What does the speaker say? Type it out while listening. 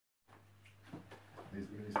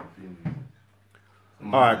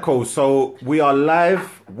All right, cool. So we are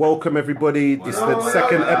live. Welcome everybody. This is the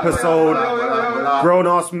second episode. Grown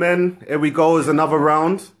ass men. Here we go. Is another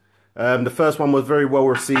round. The first one was very well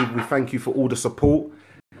received. We thank you for all the support.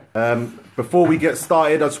 Before we get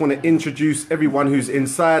started, I just want to introduce everyone who's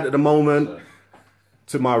inside at the moment.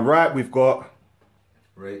 To my right, we've got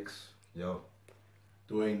Rakes, yo,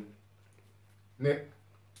 Dwayne, Nick,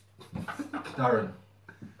 Darren,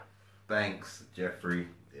 Thanks, Jeffrey.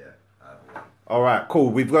 Yeah. all right, cool.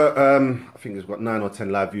 We've got, I think we've got 9 or 10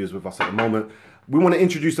 live viewers with us at the moment. We want to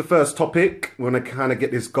introduce the first topic. We want to kind of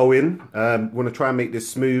get this going. We want to try and make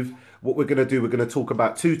this smooth. What we're going to do, we're going to talk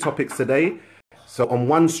about 2 topics today. So on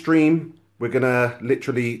one stream, we're going to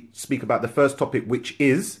literally speak about the first topic, which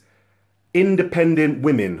is independent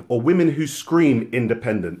women, or women who scream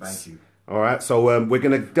independence. Thank you. All right, so we're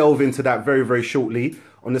going to delve into that very, very shortly.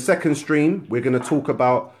 On the second stream, we're going to talk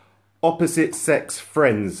about opposite sex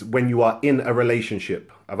friends when you are in a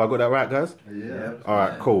relationship. Have I got that right, guys? Yeah. All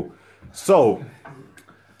right, cool. So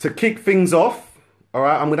to kick things off, all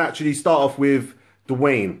right, I'm going to actually start off with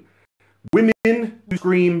Dwayne. Women who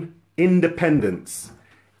scream independence,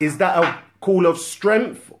 is that a call of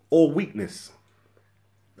strength or weakness?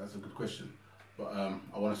 that's a good question. But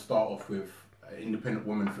I want to start off with an independent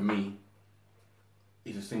woman for me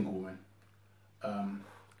is a single woman.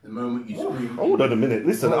 The moment you scream... Hold on a minute.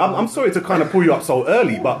 Listen, I'm sorry to kind of pull you up so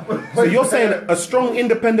early, but so you're saying a strong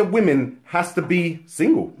independent woman has to be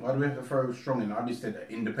single? Why do we have to throw strong in? I just said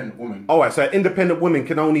an independent woman. All right, so an independent woman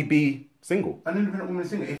can only be single. An independent woman is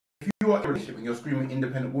single. If you are in a relationship and you're screaming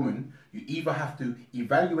independent woman, you either have to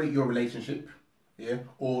evaluate your relationship, yeah,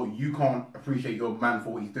 or you can't appreciate your man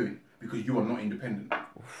for what he's doing because you are not independent.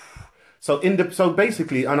 So so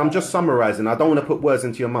basically, and I'm just summarizing, I don't want to put words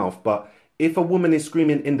into your mouth, but if a woman is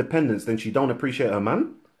screaming independence, then she don't appreciate her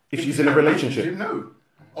man? If she's in a relationship? No.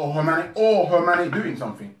 Or her man ain't doing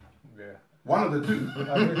something. yeah. One of the two.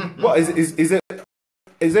 What, is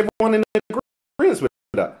everyone in agreement with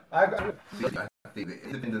that? I think the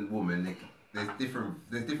independent woman, there's different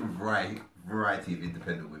variety of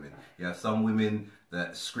independent women. You have some women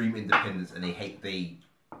that scream independence and they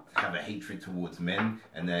have a hatred towards men,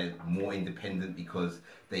 and they're more independent because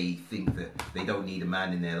they think that they don't need a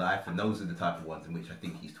man in their life, and those are the type of ones in which I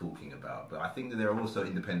think he's talking about. But I think that there are also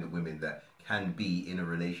independent women that can be in a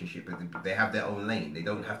relationship, but they have their own lane. They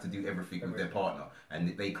don't have to do everything with their partner,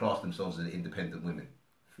 and they class themselves as independent women.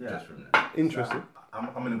 Yeah. Just from that. Interesting.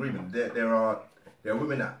 I'm in agreement. There are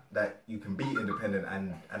women that you can be independent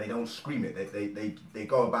and they don't scream it. They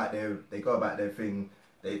go about their thing.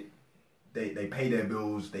 They pay their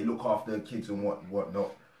bills. They look after their kids and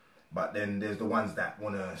whatnot. But then there's the ones that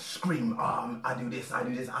want to scream. I do this. I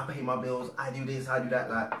pay my bills. I do this. I do that.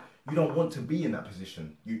 Like, you don't want to be in that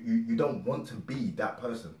position. You don't want to be that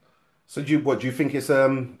person. So do you think it's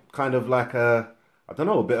kind of like a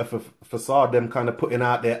bit of a facade, them kind of putting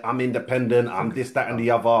out there, I'm independent, I'm this, that and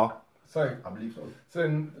the other? So I believe so. So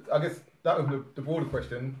then I guess that was the broader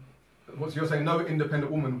question. What you're saying? No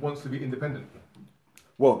independent woman wants to be independent.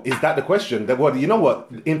 Well, is that the question? Well, you know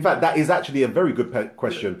what? In fact, that is actually a very good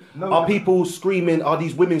question. Are these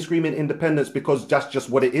women screaming independence because that's just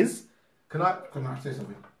what it is? Can I say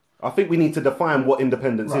something? I think we need to define what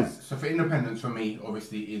independence is. So for independence, for me,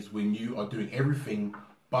 obviously, is when you are doing everything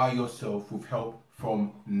by yourself with help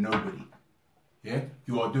from nobody. Yeah?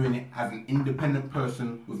 You are doing it as an independent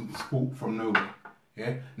person with support from nobody.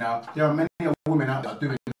 Yeah? Now, there are many women out there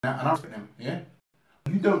doing that, and I respect them. Yeah?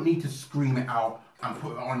 You don't need to scream it out and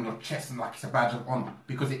put it on your chest and like it's a badge of honor,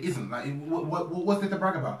 because it isn't. Like, what's there to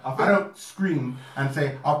brag about? I don't scream and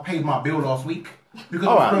say I've paid my bill last week because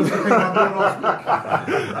I'm supposed to pay my bill last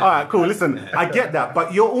week. All right, cool. Listen, I get that,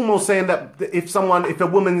 but you're almost saying that if a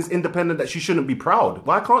woman's independent, that she shouldn't be proud.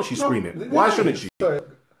 Why can't she scream it? Why shouldn't she? So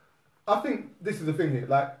I think this is the thing here.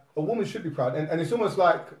 Like, a woman should be proud, and it's almost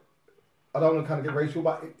like, I don't want to kind of get racial,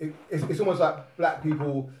 but it's almost like black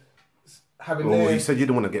people having you said you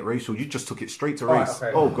didn't want to get racial. You just took it straight to race.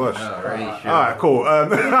 Okay. Oh gosh. Racial. All right, cool. All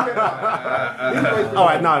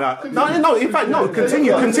right, no. In fact, no.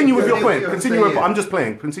 Continue with your point. I'm just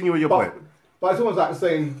playing. Continue with your point. But it's almost like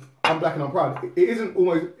saying I'm black and I'm proud. It isn't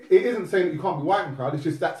saying that you can't be white and proud. It's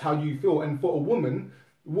just that's how you feel. And for a woman,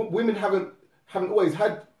 women haven't always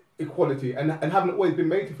had equality and haven't always been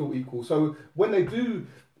made to feel equal. So when they do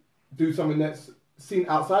something that's seen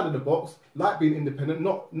outside of the box, like being independent,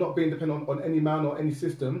 not being dependent on any man or any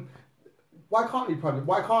system, why can't they proud?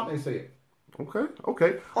 Why can't they say it?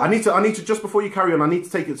 Okay. I need to just before you carry on, I need to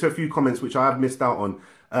take it to a few comments which I have missed out on.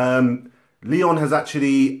 Leon has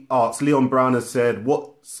actually asked, Leon Brown has said,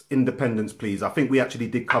 what's independence, please? I think we actually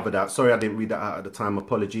did cover that. Sorry, I didn't read that out at the time.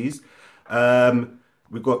 Apologies.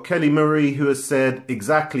 We've got Kelly Murray who has said,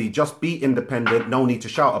 exactly, just be independent. No need to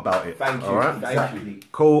shout about it. Thank you. All right? Exactly.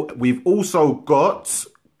 Cool. We've also got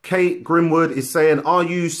Kate Grimwood is saying, are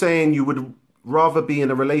you saying you would rather be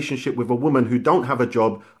in a relationship with a woman who don't have a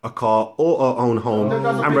job, a car, or her own home,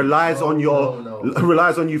 and relies on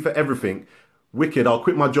you for everything? Wicked, I'll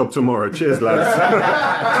quit my job tomorrow. Cheers, lads.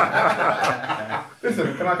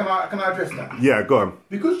 Listen, can I address that? Yeah, go on.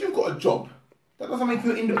 Because you've got a job, that doesn't make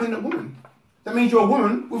you an independent woman. That means you're a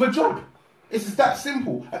woman with a job. It's just that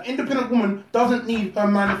simple. An independent woman doesn't need her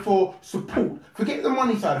man for support. Forget the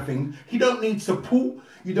money side of things. You don't need support.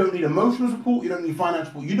 You don't need emotional support. You don't need financial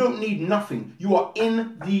support. You don't need nothing. You are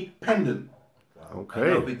independent. Okay.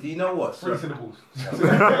 No, but do you know what? Three syllables.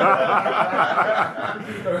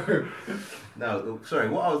 No, sorry.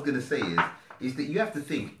 What I was gonna say is that you have to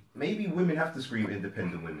think. Maybe women have to scream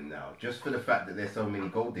independent women now, just for the fact that there's so many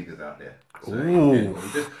gold diggers out there. So, Ooh.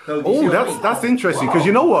 Oh, That's interesting, because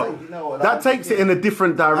you know what? That takes it in a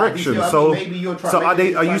different direction. So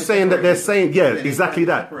are you saying that they're saying, yeah, exactly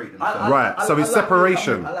that? Right. So it's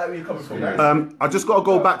separation. I like where you're coming from. I just got to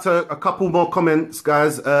go back to a couple more comments,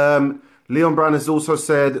 guys. Leon Brown has also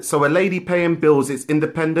said, so a lady paying bills is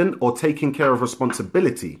independent or taking care of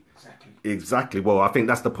responsibility? Exactly. Well, I think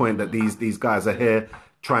that's the point that these guys are here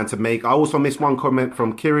trying to make. I also missed one comment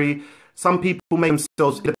from Kiri. Some people make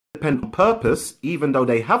themselves independent on purpose, even though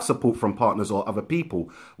they have support from partners or other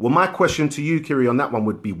people. Well, my question to you, Kiri, on that one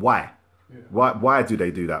would be why? Yeah. Why do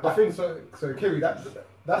they do that? I think so. So, Kiri, that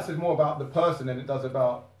says more about the person than it does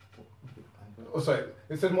about. Oh, sorry,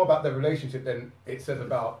 it says more about their relationship than it says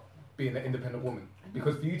about being an independent woman.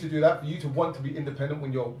 Because for you to do that, for you to want to be independent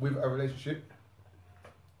when you're with a relationship,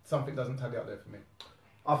 something doesn't tally out there for me.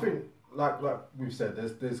 I think, like we've said,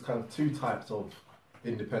 there's kind of two types of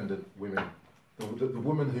independent women. The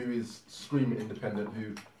woman who is screaming independent,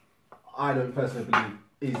 who I don't personally believe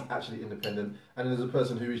is actually independent, and there's a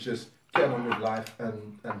person who is just getting on with life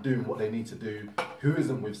and doing what they need to do, who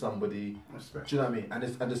isn't with somebody. Do you know what I mean?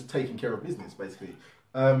 And just taking care of business, basically.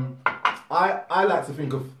 I like to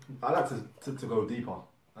think of, I like to go deeper,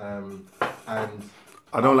 and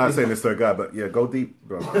I don't like saying this to a guy, but yeah, go deep,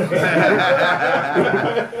 bro.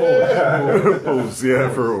 Pause, yeah,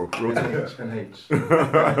 for all. H and H.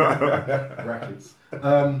 Brackets.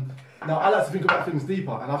 Now, I like to think about things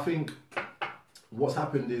deeper, and I think what's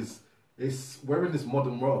happened is we're in this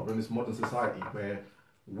modern world, we're in this modern society where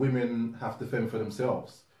women have to fend for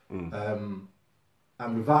themselves. And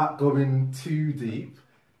without going too deep,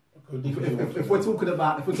 if we're talking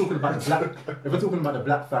about the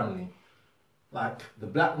black family, like the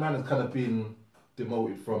black man has kind of been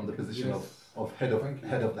demoted from the position of head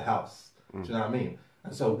of the house. Do you know what I mean?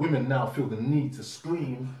 And so women now feel the need to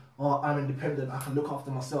scream, "Oh, I'm independent. I can look after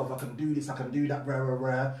myself. I can do this. I can do that." Rah rah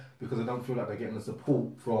rah, because they don't feel like they're getting the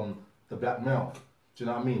support from the black male. Do you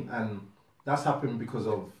know what I mean? And that's happened because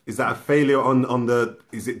of. Is that a failure on the?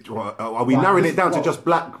 Is it? Are we narrowing it down to just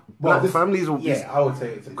black families? Or I would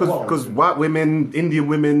say it's because white women, Indian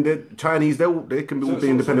women, Chinese, they can all be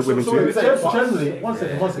independent women too. Generally, one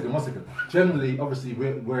second. Generally, obviously, we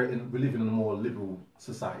live in a more liberal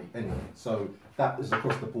society anyway, so that is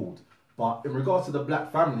across the board. But in regards to the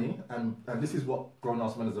black family, and this is what Grown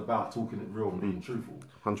Ass Men is about, talking it real and being truthful.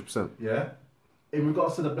 100%. Yeah. In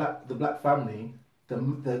regards to the black family, the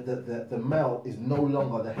male is no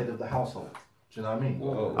longer the head of the household. Do you know what I mean?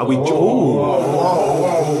 Whoa. Are we? Whoa.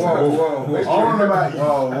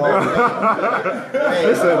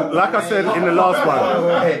 Listen, like I said in the last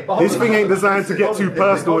one, this thing ain't designed to get too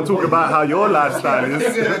personal and talk about how your lifestyle is.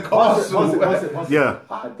 Yeah.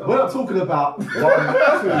 We're not talking about 1,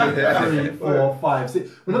 2, 3, 4, 5, 6.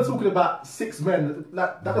 We're not talking about 6 men.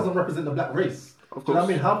 That doesn't represent the black race. Of course. Do you know what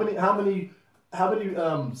I mean? How many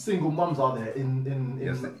single mums are there in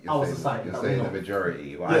our society? You're saying the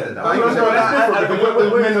majority. Well, Yeah. I don't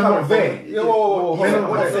know. Men are not there.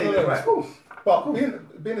 But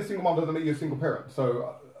being a single mom doesn't make you a single parent.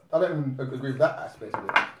 So I don't even agree with that aspect of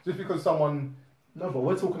it. Just because someone. No, but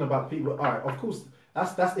we're talking about people. All right, of course,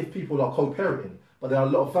 that's if people are co-parenting. But there are a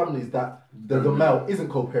lot of families that the male isn't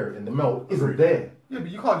co-parenting. The male isn't there. Yeah,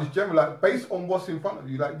 but you can't just generalize based on what's in front of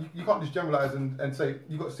you. Like you can't just generalize and say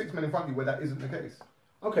you've got 6 men in front of you where that isn't the case.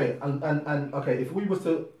 Okay, and okay, if we were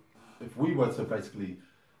to basically,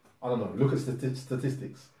 I don't know, look at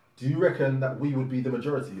statistics, do you reckon that we would be the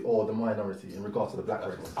majority or the minority in regards to the black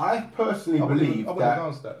race? I personally believe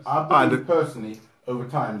personally over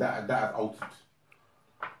time that has altered.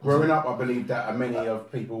 Growing up, I believe that many of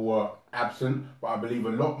people were absent, but I believe a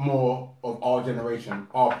lot more of our generation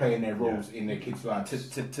are playing their roles in their kids'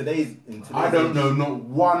 lives. In today's I don't know not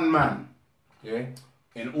one man,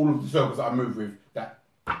 in all of the circles that I move with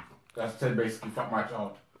that's said basically fuck my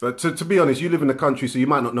child. But to be honest, you live in the country, so you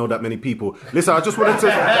might not know that many people. Listen, I just wanted to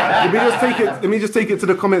let me just take it to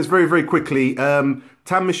the comments very, very quickly. Tam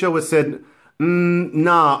Michelle has said,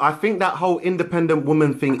 nah, I think that whole independent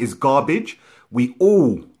woman thing is garbage. We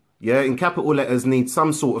all, in capital letters, need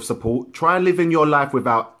some sort of support. Try living your life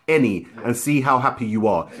without any and see how happy you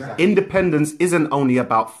are. Exactly. Independence isn't only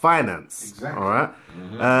about finance. Exactly. All right.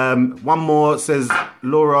 Mm-hmm. One more says,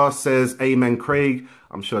 Laura says, amen, Craig.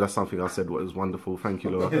 I'm sure that's something I said what was wonderful. Thank you,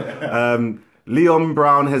 Laura. Leon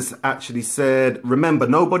Brown has actually said, remember,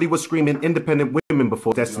 nobody was screaming independent women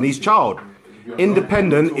before Destiny's Child.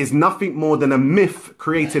 Independent is nothing more than a myth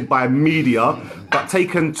created by media, but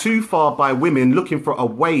taken too far by women looking for a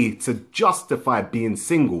way to justify being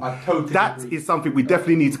single. That is something we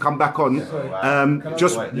definitely need to come back on.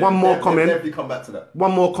 Just one more comment. Definitely come back to that.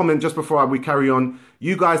 One more comment just before we carry on.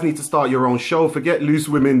 You guys need to start your own show. Forget loose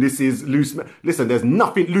women. This is loose. Listen, there's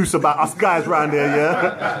nothing loose about us guys around here,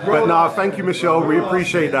 yeah? But now, thank you, Michelle. We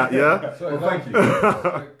appreciate that, yeah? Sorry, thank you.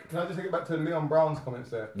 Can I just take it back to Leon Brown's comments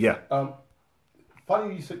there? Yeah.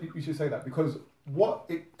 Funny you should say that, because what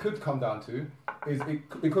it could come down to is it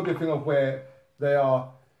could be a thing of where they are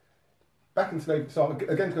back in slavery. So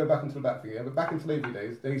again, to go back into the black thing, but back in slavery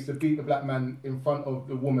days, they used to beat the black man in front of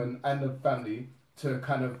the woman and the family to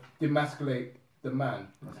kind of demasculate the man.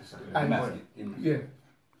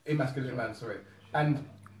 Emasculate the man, sorry. And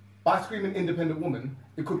by screaming independent woman,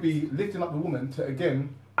 it could be lifting up the woman to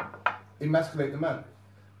again emasculate the man.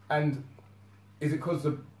 And is it because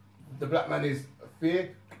the black man is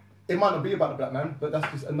fear? It might not be about the black man, but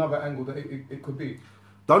that's just another angle that it could be.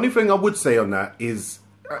 The only thing I would say on that is,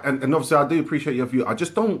 and obviously I do appreciate your view, I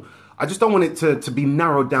just don't want it to be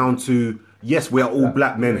narrowed down to, yes, we are all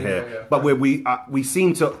black men here, but where we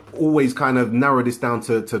seem to always kind of narrow this down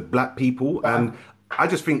to black people, and I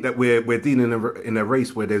just think that we're dealing in a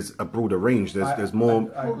race where there's a broader range. There's more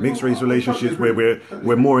mixed race relationships where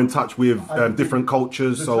we're more in touch with different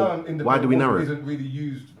cultures. So why do we narrow it? Isn't really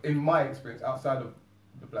used in my experience outside of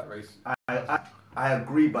the black race. I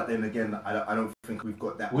agree, but then again, I don't think we've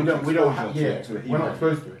got that. We don't have to it. We're not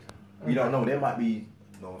exposed to it. We don't know. There might be,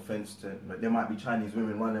 no offense to, but there might be Chinese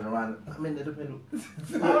women running around. I'm independent.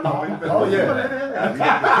 Oh yeah.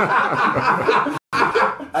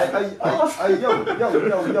 Yo.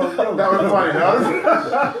 That was funny,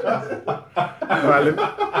 Right,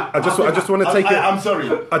 I just want to take it. I'm sorry.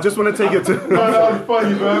 I just want to take it to. No, that was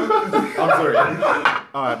funny, man. I'm sorry.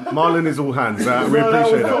 All right, Marlon is all hands. We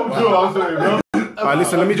appreciate that. I'm sorry, bro. All right,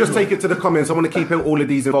 listen. Let me just take it to the comments. I want to keep all of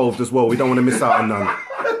these involved as well. We don't want to miss out on none.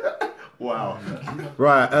 Wow.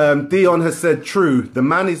 Right. Dion has said, true. The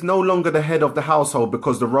man is no longer the head of the household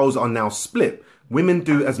because the roles are now split. Women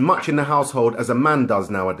do as much in the household as a man does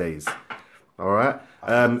nowadays. All right.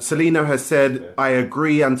 Selena has said, I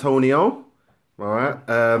agree, Antonio. All right.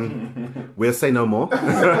 We'll say no more.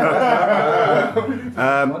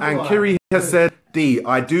 And Kiri has said, D,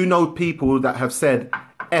 I do know people that have said,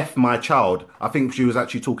 F my child. I think she was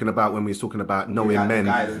actually talking about when we was talking about knowing men,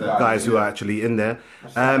 guys who are actually in there.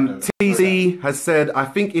 TZ has said, I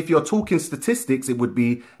think if you're talking statistics, it would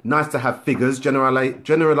be nice to have figures.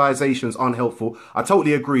 Generalizations aren't helpful. I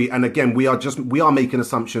totally agree. And again, we are making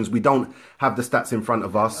assumptions. We don't have the stats in front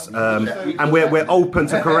of us, and we're open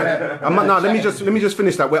to correct. No, let me just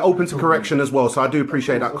finish that. We're open to correction as well. So I do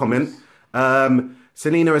appreciate that comment.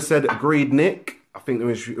 Selena has said, agreed, Nick. I think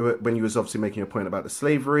when you was obviously making a point about the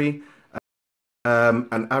slavery,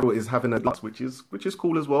 and Arrow is having a glass, which is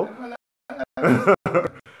cool as well.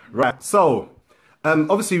 Right. So,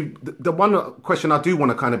 obviously, the one question I do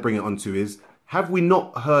want to kind of bring it onto is: have we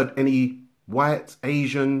not heard any white,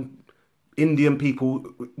 Asian, Indian people,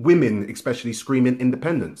 women especially, screaming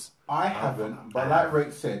independence? I haven't, but like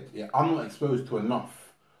Rick said, I'm not exposed to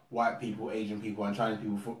enough white people, Asian people, and Chinese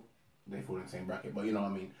people. They fall in the same bracket, but you know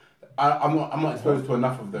what I mean. I'm not exposed to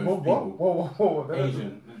enough of those people. Whoa.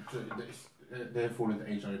 Asian, they fall into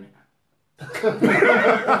Asia,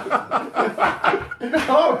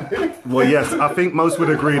 Well, yes, I think most would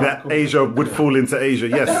agree that Asia would fall into Asia.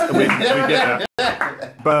 Yes, we get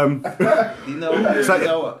that. But,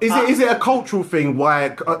 so is it a cultural thing?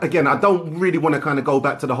 Why? Again, I don't really want to kind of go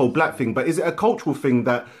back to the whole black thing, but is it a cultural thing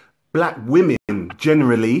that black women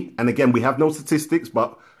generally, and again, we have no statistics,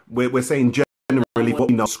 but we're saying generally what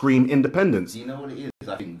we know, scream independence? You know what it is?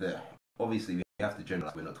 I think that obviously we have to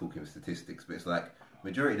generalize. We're not talking statistics, but it's like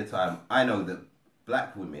majority of the time, I know that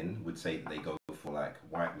black women would say that they go for like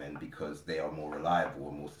white men because they are more reliable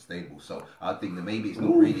and more sustainable. So I think that maybe it's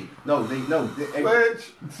not really.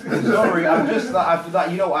 Sorry, I'm just like, I feel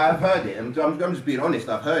like, you know, I've heard it. I'm just being honest.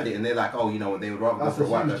 I've heard it, and they're like, oh, you know what, they would rather That's go for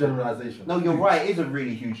a white a huge man. generalization. No, you're right. It is a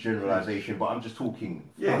really huge generalization, but I'm just talking.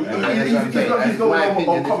 Yeah, from- he's that's what I'm saying. got his own My normal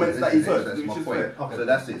opinion, comments that he's heard, that's which my is point. fair. Okay. So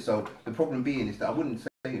that's it. So the problem being is that I wouldn't say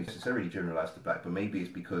it's necessarily generalized to black, but maybe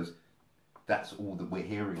it's because that's all that we're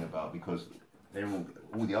hearing about, because they're all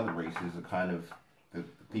the other races are kind of the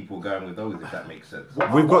people going with those, if that makes sense.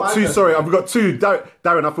 We've got two. Sorry, I've got two.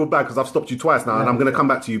 Darren, I feel bad because I've stopped you twice now, and I'm going to come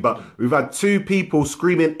back to you. But we've had two people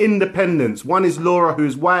screaming independence. One is Laura,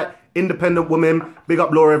 who's white, independent woman. Big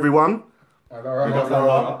up, Laura, everyone.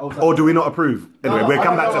 Or do we not approve? Anyway, we'll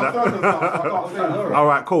come back to that. All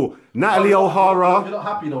right, cool. Natalie O'Hara. You're not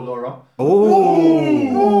happy though, Laura.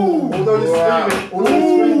 Oh. Although you're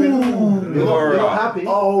screaming, you're not happy.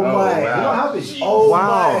 Oh my! You're not happy. Oh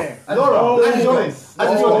Wow. my! Laura, let's be honest. I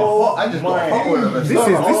just got hot with them.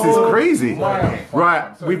 This is crazy.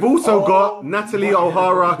 Right, we've also got Natalie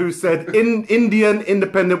O'Hara, who said Indian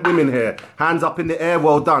independent women here. Hands up in the air,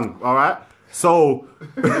 well done. All right. So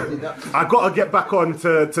I got to get back on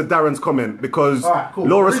to Darren's comment, because Alright, cool.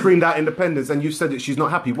 Laura screamed out independence and you said that she's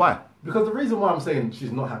not happy. Why? Because the reason why I'm saying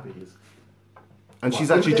she's not happy is, And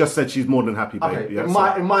she's actually just said she's more than happy, babe. okay, Yeah,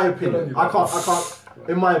 in my opinion, I can't.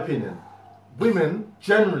 In my opinion, women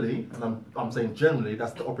generally, and I'm saying generally,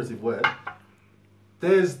 that's the operative word.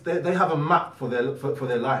 They have a map for their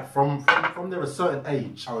life from they're a certain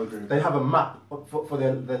age. I would agree. They have a map for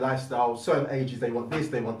their lifestyle. Certain ages, they want this,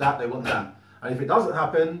 they want that, they want that. And if it doesn't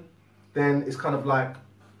happen, then it's kind of like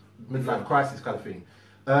midlife crisis kind of thing.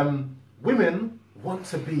 Women want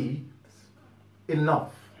to be in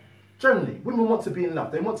love. Generally, women want to be in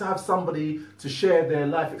love. They want to have somebody to share their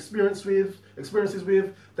life experiences with.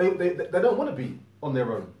 They don't want to be on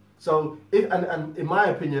their own. So, and in my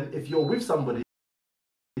opinion, if you're with somebody,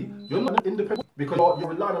 you're not independent because you're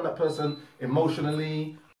relying on that person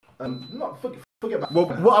emotionally. Forget about. Well,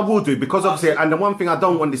 what I will do, because obviously, and the one thing I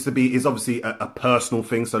don't want this to be is obviously a personal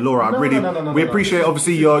thing. So, Laura, we appreciate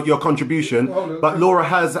obviously your contribution, but Laura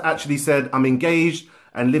has actually said, I'm engaged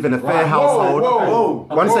and live in a fair household.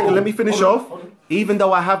 One second, let me finish off. Even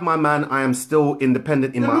though I have my man, I am still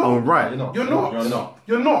independent in my own right. You're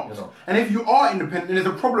not. And if you are independent, there's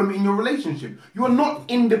a problem in your relationship. You are not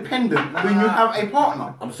independent when you have a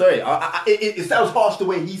partner. I'm sorry. It sounds harsh the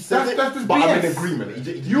way he says it, That's just but I'm BS. in agreement.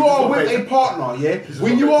 You are with a partner, yeah?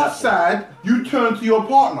 When you are sad, you turn to your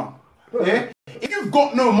partner, yeah? If you've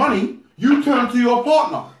got no money, you turn to your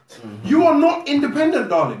partner. You are not independent,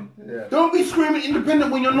 darling. Yeah. Don't be screaming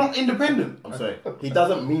independent when you're not independent. I'm sorry. He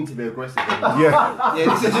doesn't mean to be aggressive. Yeah. Yeah,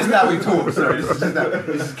 this is just how we talk. Sorry,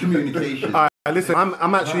 this is communication. Listen,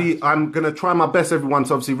 I'm going to try my best, everyone,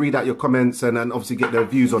 to obviously read out your comments and obviously get their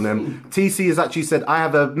views on them. TC has actually said, I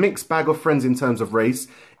have a mixed bag of friends in terms of race.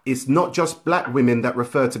 It's not just black women that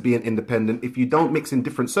refer to being independent. If you don't mix in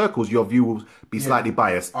different circles, your view will be slightly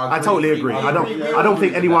biased. I totally agree. I don't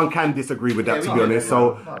think anyone can disagree with that, to be honest.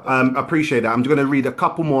 So appreciate that. I'm just going to read a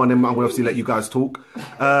couple more and then I'm going to obviously let you guys talk.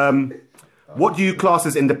 What do you class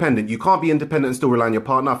as independent? You can't be independent and still rely on your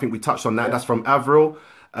partner. I think we touched on that. That's from Avril.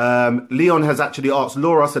 Leon has actually asked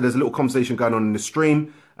Laura, so there's a little conversation going on in the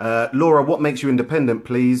stream. Laura, what makes you independent,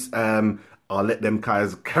 please? I'll let them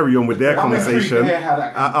guys carry on with their conversation.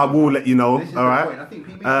 I will let you know. This is all the right. point. I think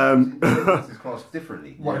people is classed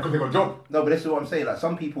differently. Why? Because they got a job. No, but this is what I'm saying. Like,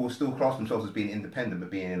 some people will still class themselves as being independent,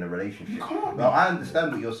 but being in a relationship. No, I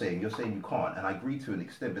understand what you're saying. You're saying you can't, and I agree to an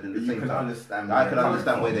extent. But at the same time, I can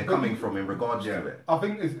understand where they're coming from in regards to it. I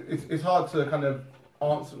think it's hard to kind of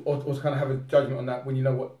answer or to kind of have a judgment on that when you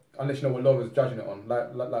know what, unless you know what Laura's judging it on,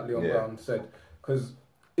 like Leon Brown said. Because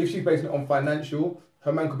if she's basing it on financial,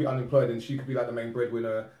 her man could be unemployed and she could be like the main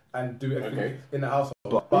breadwinner and do everything in the household.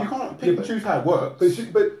 But you can't pick and choose how it works.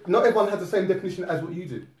 But not everyone has the same definition as what you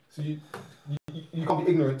did. So you can't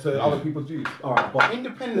be ignorant to other people's views. Alright, but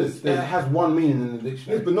independence has one meaning in the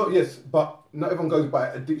dictionary. But not everyone goes by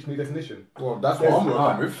a dictionary definition. Well, that's what I'm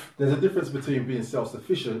working with. There's a difference between being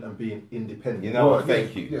self-sufficient and being independent. You know what?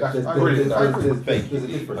 Thank you. Yeah, There's brilliant. a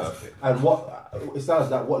difference. Perfect. And what it sounds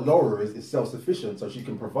like what Laura is self-sufficient, so she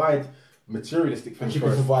can provide materialistic things she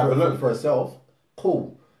can survive alone. for herself.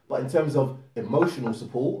 Cool. But in terms of emotional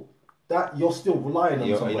support, that you're still relying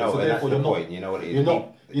on somebody. So therefore you're not. You know what it is.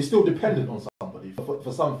 You're still dependent on somebody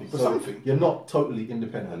for something. For something. You're not totally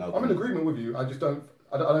independent. I'm in agreement with you. I just don't.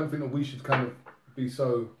 I don't think that we should kind of be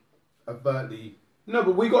so overtly. No,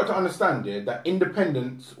 but we got to understand that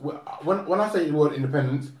independence. When I say the word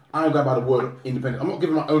independence, I don't go by the word independent. I'm not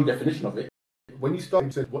giving my own definition of it. When you start,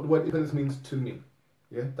 you said what the word independence means to me.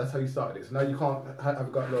 Yeah, that's how you started it. So now you can't have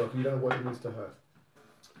a gut lower because you don't know what it means to her.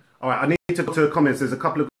 All right, I need to go to the comments. There's a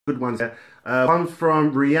couple of good ones there. One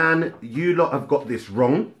from Rianne. You lot have got this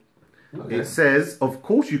wrong. Okay. It says, of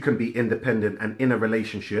course you can be independent and in a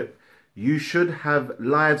relationship. You should have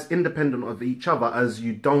lives independent of each other as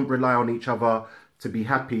you don't rely on each other to be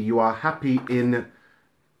happy. You are happy in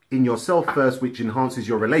yourself first, which enhances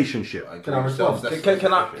your relationship. Can I respond? I'd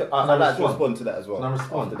like to respond to that as well. Can I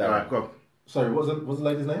respond to that? All right, go. Sorry, what was the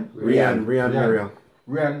lady's name? Rianne.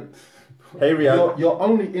 Rianne. Hey, Rianne. You're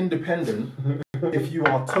only independent if you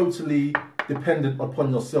are totally dependent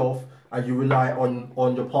upon yourself and you rely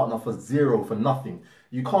on your partner for zero, for nothing.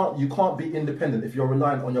 You can't be independent if you're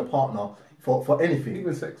reliant on your partner for anything.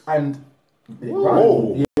 Even sex. And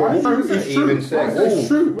Whoa. right. Yeah, It's true. Even sex. It's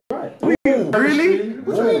true. Right. Really?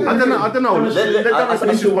 What do you mean? I don't know. Let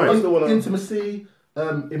finish your point. Intimacy,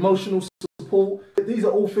 emotional support. These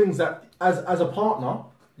are all things that, as a partner,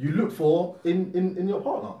 you look for in your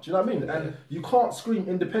partner. Do you know what I mean? And you can't scream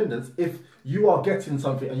independence if you are getting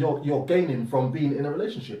something and you're gaining from being in a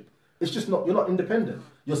relationship. It's just not. You're not independent.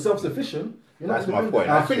 You're self-sufficient. You're not That's my independent.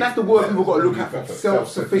 point. I think that's the word people got to look at for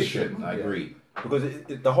self-sufficient. I agree. Because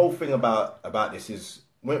the whole thing about this is,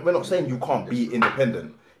 we're not saying you can't be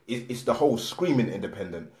independent. It's the whole screaming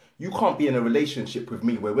independent. You can't be in a relationship with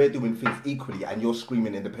me where we're doing things equally and you're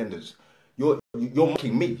screaming independence. You're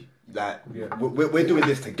mocking me. Like we're doing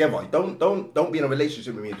this together. Don't be in a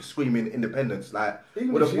relationship with me and screaming independence. Like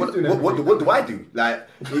what do I do? Like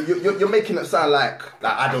you're making it sound like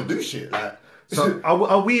I don't do shit. Like so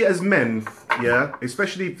are we as men, yeah,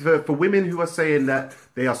 especially for women who are saying that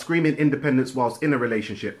they are screaming independence whilst in a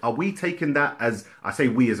relationship, are we taking that as, I say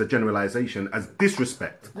we as a generalisation, as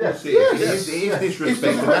disrespect? Yes. It is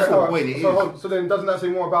disrespect. That's the point. It is. So then doesn't that say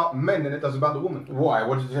more about men than it does about the woman? Why?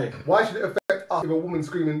 What did you say? Why should it affect us if a woman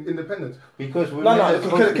screaming independence? Because we're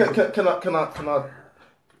Can I?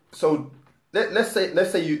 So let's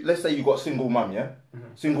say you got single mum, yeah,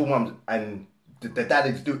 single mums, and the dad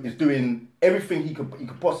is doing everything he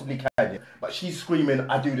could possibly can, yeah? But she's screaming,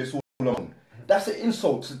 "I do this all alone." That's an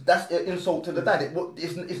insult. That's an insult to the dad.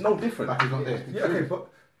 It's no different. Like he's not there. Yeah, okay, but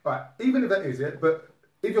right, even if that is it, but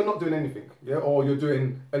if you're not doing anything, yeah, or you're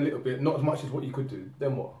doing a little bit, not as much as what you could do,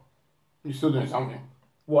 then what? You're still doing something.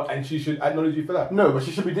 What? And she should acknowledge you for that? No, but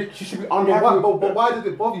she should be unhappy. But why does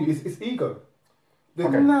it bother you? It's ego.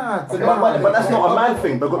 Okay. Nah, but that's not a man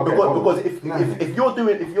thing because if you're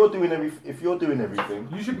doing everything,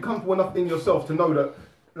 you should be comfortable enough in yourself to know that,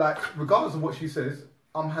 like, regardless of what she says,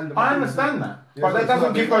 I'm handling. I understand that, but that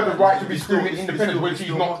doesn't give her the right to be screaming independent when she's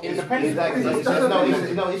not independent.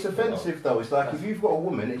 Exactly. No, it's offensive though. It's like if you've got a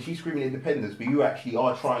woman and she's screaming independence, but you actually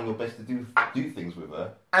are trying your best to do things with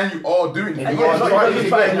her, and you are doing it.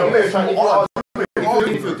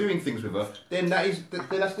 If you're doing things with her, then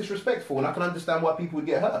that's disrespectful, and I can understand why people would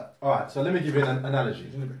get hurt. All right, so let me give you an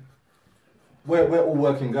analogy. We're all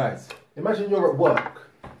working guys. Imagine you're at work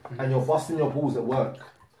and you're busting your balls at work,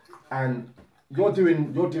 and you're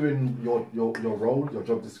doing your role, your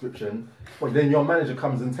job description, but then your manager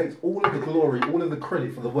comes and takes all of the glory, all of the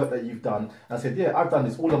credit for the work that you've done, and said, "Yeah, I've done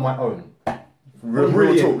this all on my own."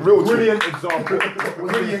 Brilliant example.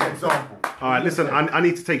 Brilliant example. All right, listen, I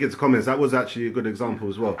need to take it to comments. That was actually a good example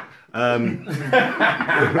as well. Right,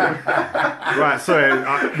 sorry,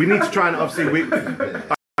 we need to try and obviously,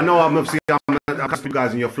 I know I'm cussing you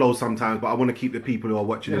guys in your flow sometimes, but I want to keep the people who are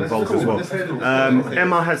watching involved as well.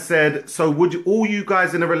 Emma has said, so would all you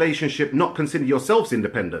guys in a relationship not consider yourselves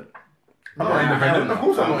independent? I'm not independent. Of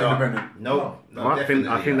course I'm not independent. No, I think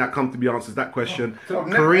that comfortably answers that question.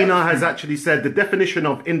 Karina has actually said the definition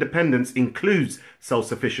of independence includes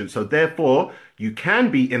self-sufficient. So therefore, you can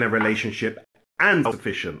be in a relationship and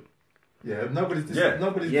self-sufficient. Yeah, nobody's.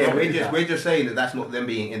 We're just saying that that's not them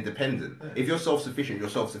being independent. Yeah. If you're self-sufficient,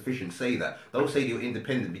 you're self-sufficient. Say that. Don't say you're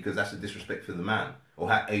independent because that's a disrespect for the man, or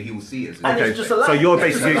how he will see it. As okay, so you're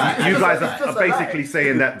basically, you guys are basically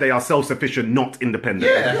saying that they are self-sufficient, not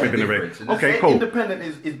independent. Yeah, within a relationship. Okay, cool. Independent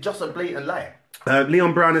is just a blatant lie.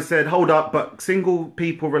 Leon Brown has said, hold up, but single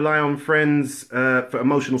people rely on friends for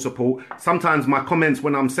emotional support. Sometimes my comments,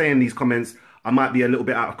 when I'm saying these comments, I might be a little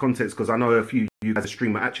bit out of context because I know a few of you guys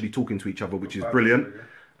stream are actually talking to each other, which is brilliant.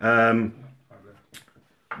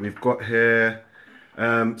 We've got here,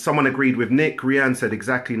 someone agreed with Nick. Rianne said,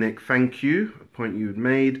 exactly, Nick, thank you. A point you had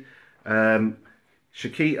made.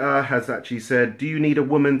 Shakita has actually said, do you need a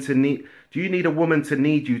woman to need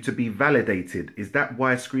you to be validated? Is that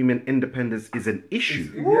why screaming independence is an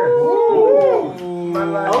issue? Yeah. Ooh.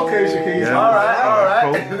 Okay, Shakita. Yeah. All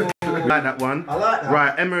right. Cool. I like that one. I like that.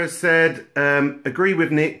 Right, Emma has said, agree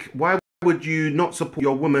with Nick. Why would you not support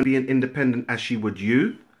your woman being independent as she would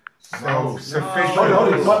you? Self-sufficient.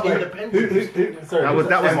 That was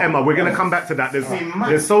Emma. We're going to come back to that.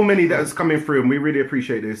 There's so many that is coming through, and we really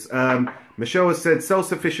appreciate this. Michelle has said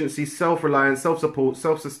self-sufficiency, self-reliance, self-support,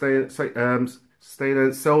 self-sustenance,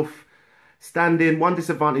 self-standing. One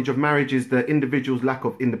disadvantage of marriage is the individual's lack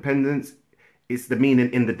of independence. It's the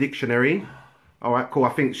meaning in the dictionary. All right, cool. I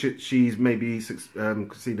think she's maybe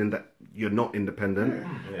conceding that you're not independent.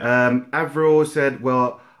 Avril said,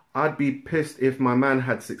 well, I'd be pissed if my man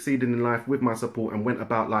had succeeded in life with my support and went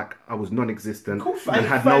about like I was non-existent and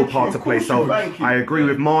had no part to play. So I agree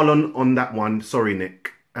with Marlon on that one. Sorry,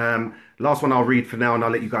 Nick. Last one I'll read for now and I'll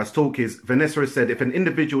let you guys talk is Vanessa has said, if an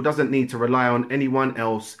individual doesn't need to rely on anyone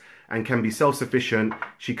else and can be self-sufficient,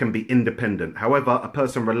 she can be independent. However, a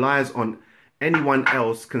person relies on anyone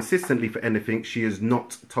else consistently for anything, she is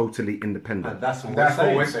not totally independent. That's what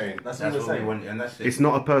we're saying. That's what we want, and that's it. It's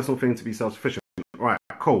not a personal thing to be self-sufficient. Right,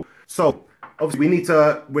 cool. So obviously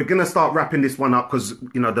we're going to start wrapping this one up because,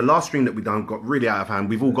 you know, the last stream that we done got really out of hand.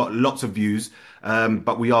 We've all got lots of views,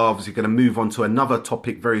 but we are obviously going to move on to another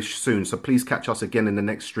topic very soon. So please catch us again in the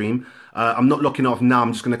next stream. I'm not locking off now.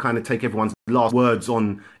 I'm just going to kind of take everyone's last words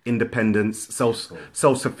on independence,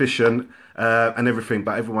 self-sufficient, and everything.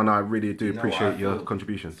 But everyone, I really do appreciate your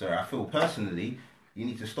contribution. So I feel personally, you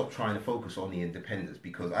need to stop trying to focus on the independence,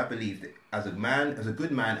 because I believe that as a man, as a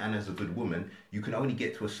good man and as a good woman, you can only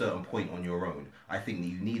get to a certain point on your own. I think that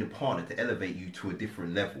you need a partner to elevate you to a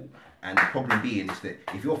different level. And the problem being is that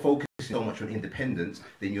if you're focusing so much on independence,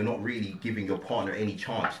 then you're not really giving your partner any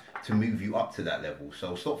chance to move you up to that level.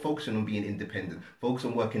 So stop focusing on being independent. Focus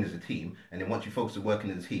on working as a team. And then once you focus on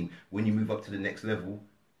working as a team, when you move up to the next level,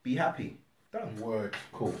 be happy. Done. Word.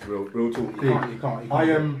 Cool. Real talk. You can't.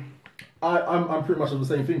 I'm pretty much of the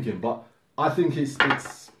same thinking, but I think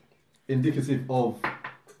it's indicative of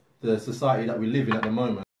the society that we live in at the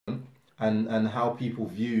moment, and how people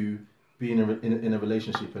view being in a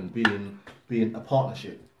relationship and being a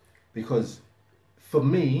partnership. Because for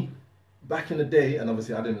me, back in the day, and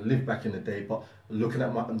obviously I didn't live back in the day, but looking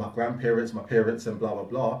at my grandparents, my parents, and blah blah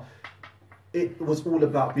blah, it was all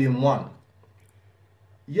about being one.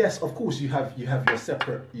 Yes, of course, you have your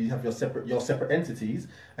separate entities,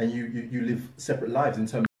 and you live separate lives in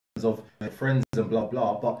terms of friends and blah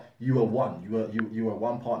blah. But you are one. You are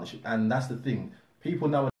one partnership, and that's the thing. People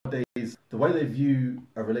nowadays, the way they view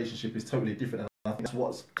a relationship is totally different, and I think that's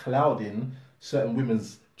what's clouding certain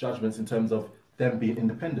women's judgments in terms of them being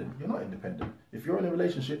independent. You're not independent. If you're in a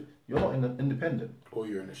relationship, you're not independent. Or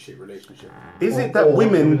you're in a shit relationship. Is it that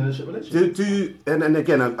women do and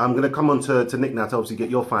again, I'm going to come on to Nick now to obviously get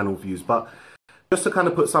your final views, but just to kind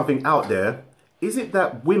of put something out there, is it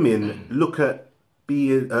that women look at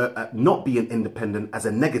being not being independent as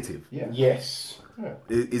a negative? Yeah. Yes. Yeah.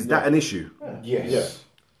 Is that an issue? Yeah. Yes.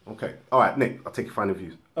 Yeah. Okay. All right, Nick, I'll take your final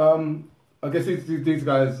views. I guess these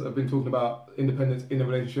guys have been talking about independence in a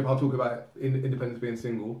relationship. I'll talk about independence being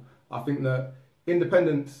single. I think that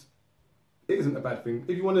independence isn't a bad thing.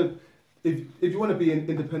 If you want to be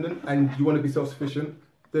independent and you want to be self-sufficient,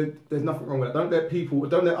 there's nothing wrong with that.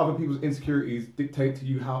 Don't let other people's insecurities dictate to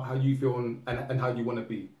you how you feel and how you want to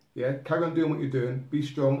be. Yeah, carry on doing what you're doing. Be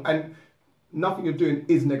strong, and nothing you're doing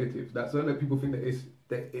is negative. Don't let people think that it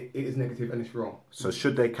is negative and it's wrong. So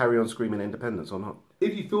should they carry on screaming independence or not?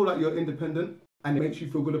 If you feel like you're independent and it makes you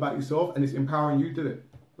feel good about yourself and it's empowering you, do it.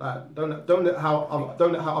 Like don't let how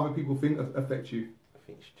other people think affect you. I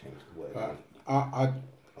think you should change the word.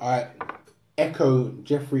 I echo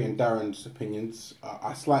Jeffrey and Darren's opinions.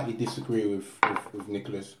 I slightly disagree with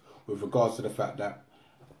Nicholas with regards to the fact that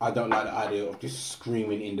I don't like the idea of just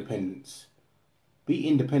screaming independence. Be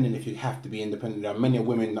independent if you have to be independent. There are many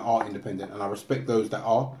women that are independent, and I respect those that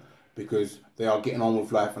are, because they are getting on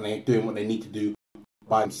with life and they're doing what they need to do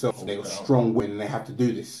by themselves. They are strong women and they have to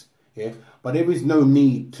do this. Yeah, but there is no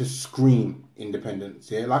need to scream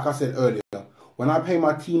independence. Yeah, like I said earlier, when I pay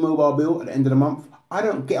my T-Mobile bill at the end of the month, I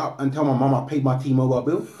don't get up and tell my mum I paid my T-Mobile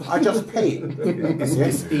bill. I just pay it.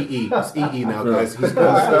 It's EE. It's EE now, guys. He's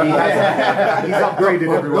upgraded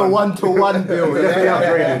everyone. The one-to-one bill.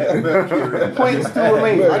 Upgraded. Points still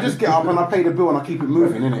remain. I just get up and I pay the bill and I keep it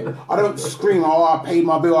moving, innit? I don't scream, oh, I paid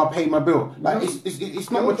my bill, I paid my bill. Like,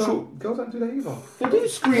 it's not mature. Girls don't do that either. They do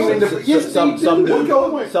scream independence. Yes, some do.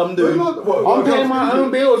 Some do. I'm paying my own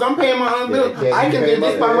bills. I can do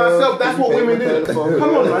this by myself. That's what women do.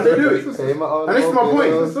 Come on, man, they do it. And this is my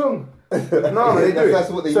point. No, they do.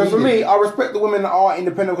 That's what they so need. for me, I respect the women that are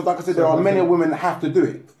independent, because like I said, there are many women that have to do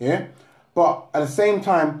it. Yeah, but at the same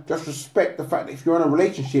time, just respect the fact that if you're in a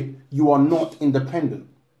relationship, you are not independent.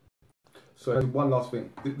 So one last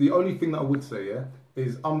thing. The only thing that I would say, yeah,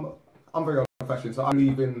 is I'm very old-fashioned, so I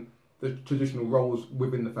believe in the traditional roles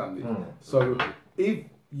within the family. So if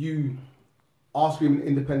you are screaming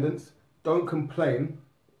independence, don't complain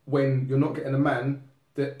when you're not getting a man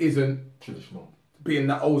that isn't Traditional. being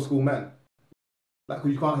that old school man. Like,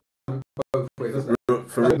 you can't have it both ways. That's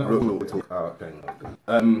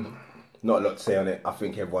Not a lot to say on it. I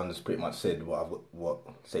think everyone's pretty much said what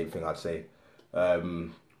same thing I'd say.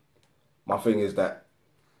 My thing is that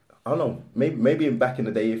I don't know. Maybe back in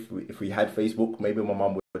the day, if we had Facebook, maybe my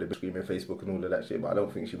mum would have been screaming Facebook and all of that shit. But I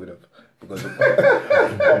don't think she would have, because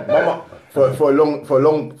my mum, for a long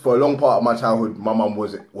part of my childhood, my mum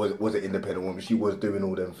was an independent woman. She was doing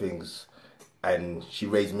all them things, and she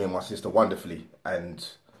raised me and my sister wonderfully. And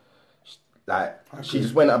like, she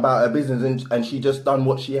just went about her business and she just done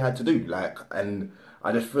what she had to do. Like, and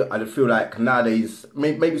I just feel like nowadays,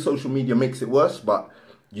 maybe social media makes it worse, but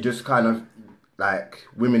you just kind of, like,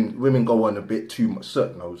 women go on a bit too much.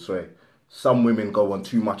 Some women go on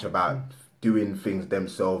too much about doing things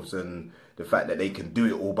themselves and the fact that they can do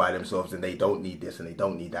it all by themselves and they don't need this and they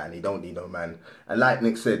don't need that and they don't need no man. And like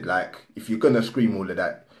Nick said, like, if you're gonna scream all of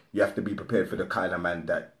that, you have to be prepared for the kind of man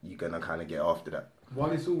that you're gonna kind of get after that.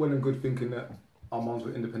 While it's all well and good thinking that our mums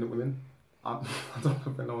were independent women, I don't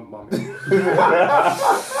know if no one's mum is.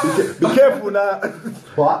 Be careful now.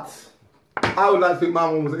 But I would like to think my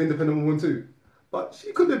mum was an independent woman too. But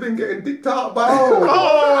she could have been getting dicked out by... We're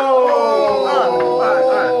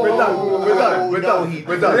done.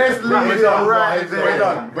 Let's leave it right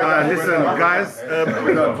there. We're done. Listen, guys.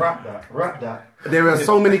 wrap that. There are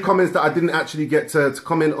so many comments that I didn't actually get to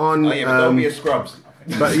comment on. Oh yeah, but don't be a scrubs.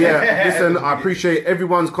 But yeah, listen, I appreciate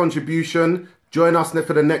everyone's contribution. Join us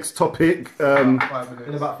for the next topic. 5 minutes.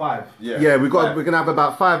 In about 5. Yeah, we're gonna have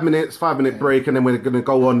about 5 minutes, 5-minute break, and then we're gonna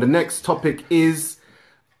go on. The next topic is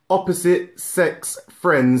opposite sex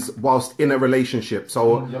friends whilst in a relationship.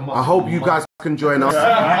 So I hope you guys can join us.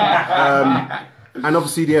 And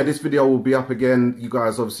obviously, yeah, this video will be up again. You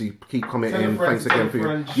guys obviously keep commenting. Thanks again for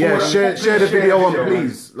you. Yeah, share the video on,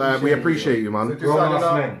 please. Like, we appreciate you, man. Just signing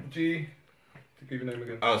out, G. To give your name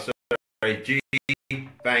again. Oh, sorry, G.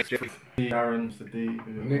 Thanks, G. Aaron, Sadiq,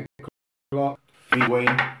 Nick Clark.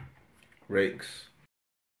 Wayne. Rakes.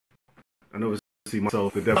 And obviously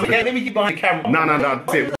myself, the devil. Okay, let me get behind the camera. No,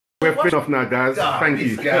 that's it. We're finished off now, guys. Thank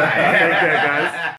you. This guy. Take care, guys.